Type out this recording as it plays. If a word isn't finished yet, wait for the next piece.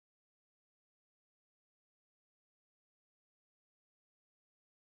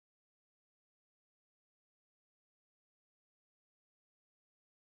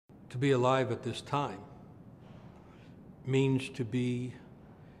To be alive at this time means to be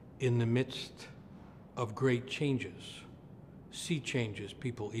in the midst of great changes, sea changes,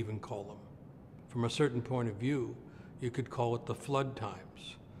 people even call them. From a certain point of view, you could call it the flood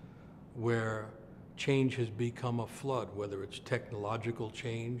times, where change has become a flood, whether it's technological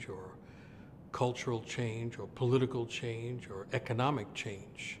change or cultural change or political change or economic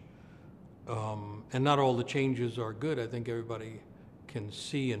change. And not all the changes are good. I think everybody can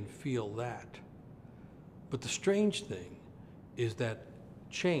see and feel that. But the strange thing is that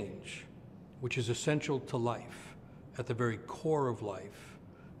change, which is essential to life, at the very core of life,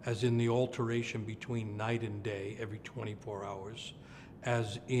 as in the alteration between night and day every 24 hours,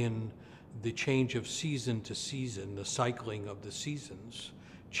 as in the change of season to season, the cycling of the seasons,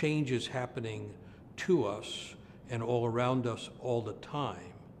 change is happening to us and all around us all the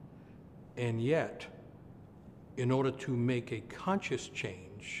time. And yet, in order to make a conscious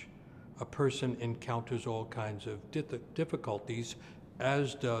change, a person encounters all kinds of difficulties,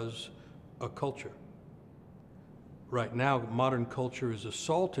 as does a culture. Right now, modern culture is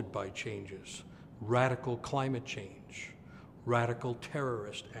assaulted by changes: radical climate change, radical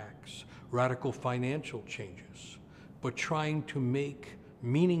terrorist acts, radical financial changes. But trying to make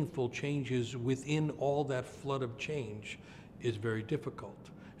meaningful changes within all that flood of change is very difficult.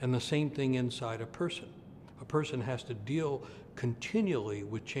 And the same thing inside a person. A person has to deal continually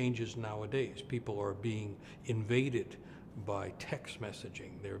with changes nowadays. People are being invaded by text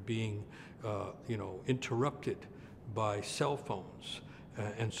messaging. They're being, interrupted by cell phones,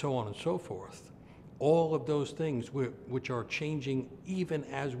 and so on and so forth. All of those things which are changing even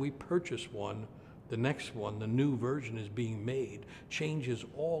as we purchase one, the next one, the new version is being made, changes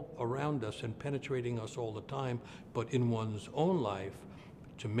all around us and penetrating us all the time, but in one's own life,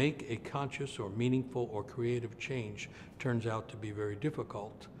 to make a conscious or meaningful or creative change turns out to be very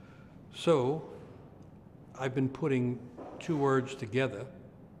difficult. So I've been putting two words together,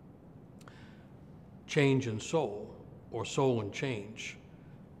 change and soul, or soul and change,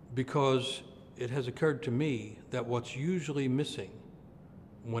 because it has occurred to me that what's usually missing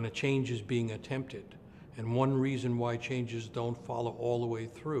when a change is being attempted, and one reason why changes don't follow all the way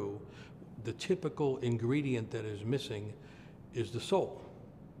through, the typical ingredient that is missing is the soul.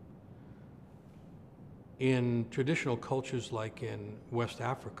 In traditional cultures like in West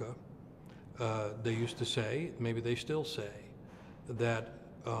Africa, they used to say, maybe they still say, that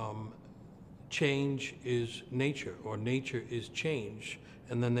change is nature, or nature is change.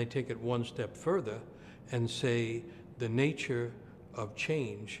 And then they take it one step further and say the nature of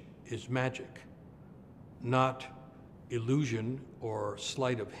change is magic, not illusion or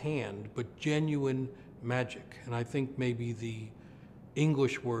sleight of hand, but genuine magic. And I think maybe the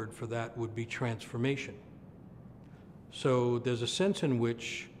English word for that would be transformation. So there's a sense in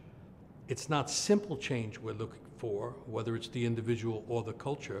which it's not simple change we're looking for, whether it's the individual or the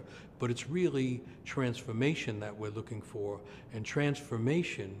culture, but it's really transformation that we're looking for. And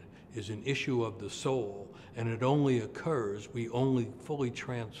transformation is an issue of the soul, and it only occurs, we only fully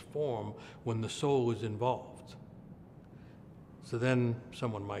transform when the soul is involved. So then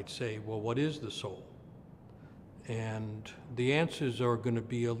someone might say, well, what is the soul? And the answers are going to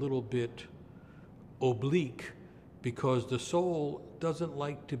be a little bit oblique, because the soul doesn't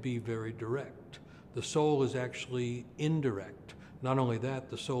like to be very direct. The soul is actually indirect. Not only that,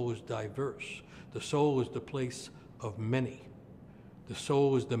 the soul is diverse. The soul is the place of many. The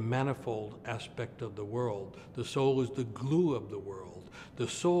soul is the manifold aspect of the world. The soul is the glue of the world. The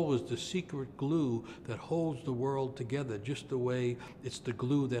soul is the secret glue that holds the world together, just the way it's the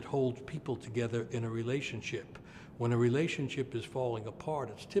glue that holds people together in a relationship. When a relationship is falling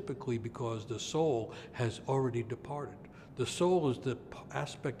apart, it's typically because the soul has already departed. The soul is the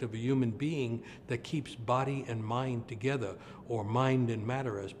aspect of a human being that keeps body and mind together, or mind and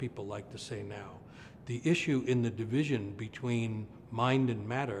matter, as people like to say now. The issue in the division between mind and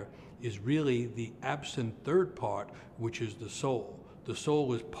matter is really the absent third part, which is the soul. The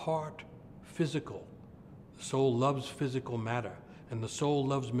soul is part physical. The soul loves physical matter, and the soul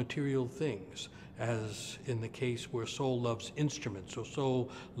loves material things, as in the case where soul loves instruments, or soul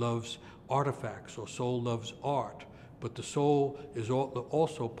loves artifacts, or soul loves art. But the soul is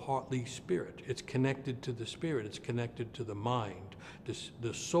also partly spirit. It's connected to the spirit. It's connected to the mind.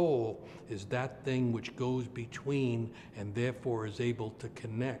 The soul is that thing which goes between and therefore is able to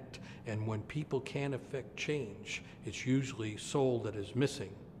connect. And when people can't affect change, it's usually soul that is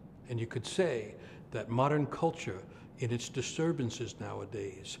missing. And you could say that modern culture, in its disturbances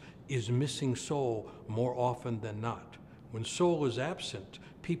nowadays, is missing soul more often than not. When soul is absent,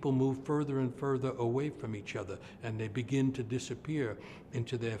 people move further and further away from each other, and they begin to disappear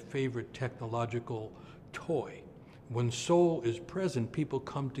into their favorite technological toy. When soul is present, people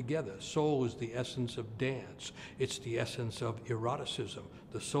come together. Soul is the essence of dance. It's the essence of eroticism.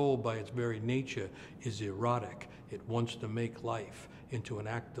 The soul, by its very nature, is erotic. It wants to make life into an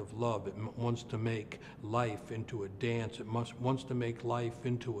act of love. It wants to make life into a dance. It wants to make life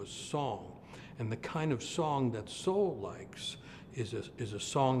into a song. And the kind of song that soul likes is a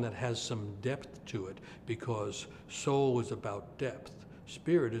song that has some depth to it, because soul is about depth.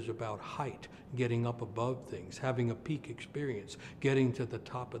 Spirit is about height, getting up above things, having a peak experience, getting to the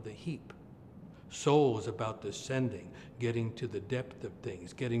top of the heap. Soul is about descending, getting to the depth of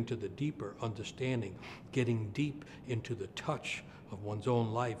things, getting to the deeper understanding, getting deep into the touch of one's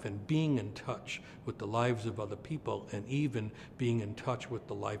own life, and being in touch with the lives of other people, and even being in touch with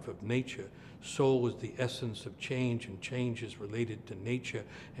the life of nature. Soul is the essence of change, and change is related to nature,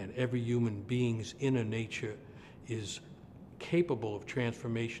 and every human being's inner nature is capable of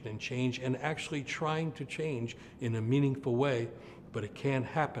transformation and change, and actually trying to change in a meaningful way, but it can't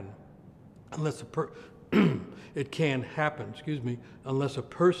happen unless it can't happen, unless a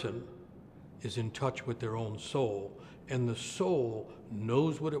person is in touch with their own soul, and the soul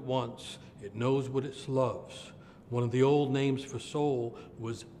knows what it wants, it knows what it loves. One of the old names for soul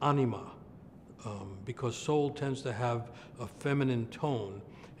was anima, because soul tends to have a feminine tone,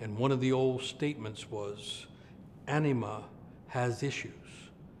 and one of the old statements was, anima has issues.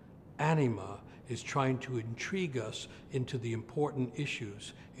 Anima is trying to intrigue us into the important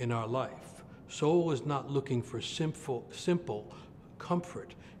issues in our life. Soul is not looking for simple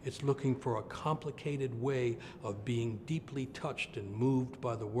comfort. It's looking for a complicated way of being deeply touched and moved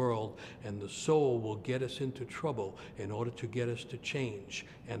by the world, and the soul will get us into trouble in order to get us to change.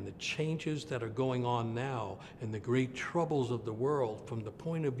 And the changes that are going on now, and the great troubles of the world, from the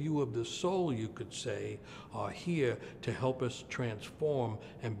point of view of the soul, you could say, are here to help us transform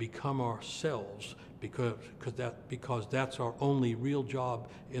and become ourselves, because that's our only real job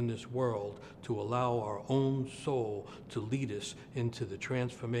in this world, to allow our own soul to lead us into the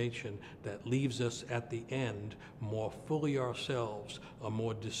transformation that leaves us at the end more fully ourselves, a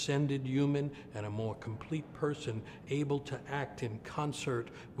more descended human and a more complete person, able to act in concert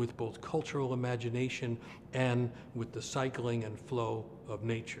with both cultural imagination and with the cycling and flow of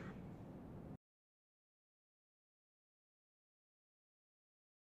nature.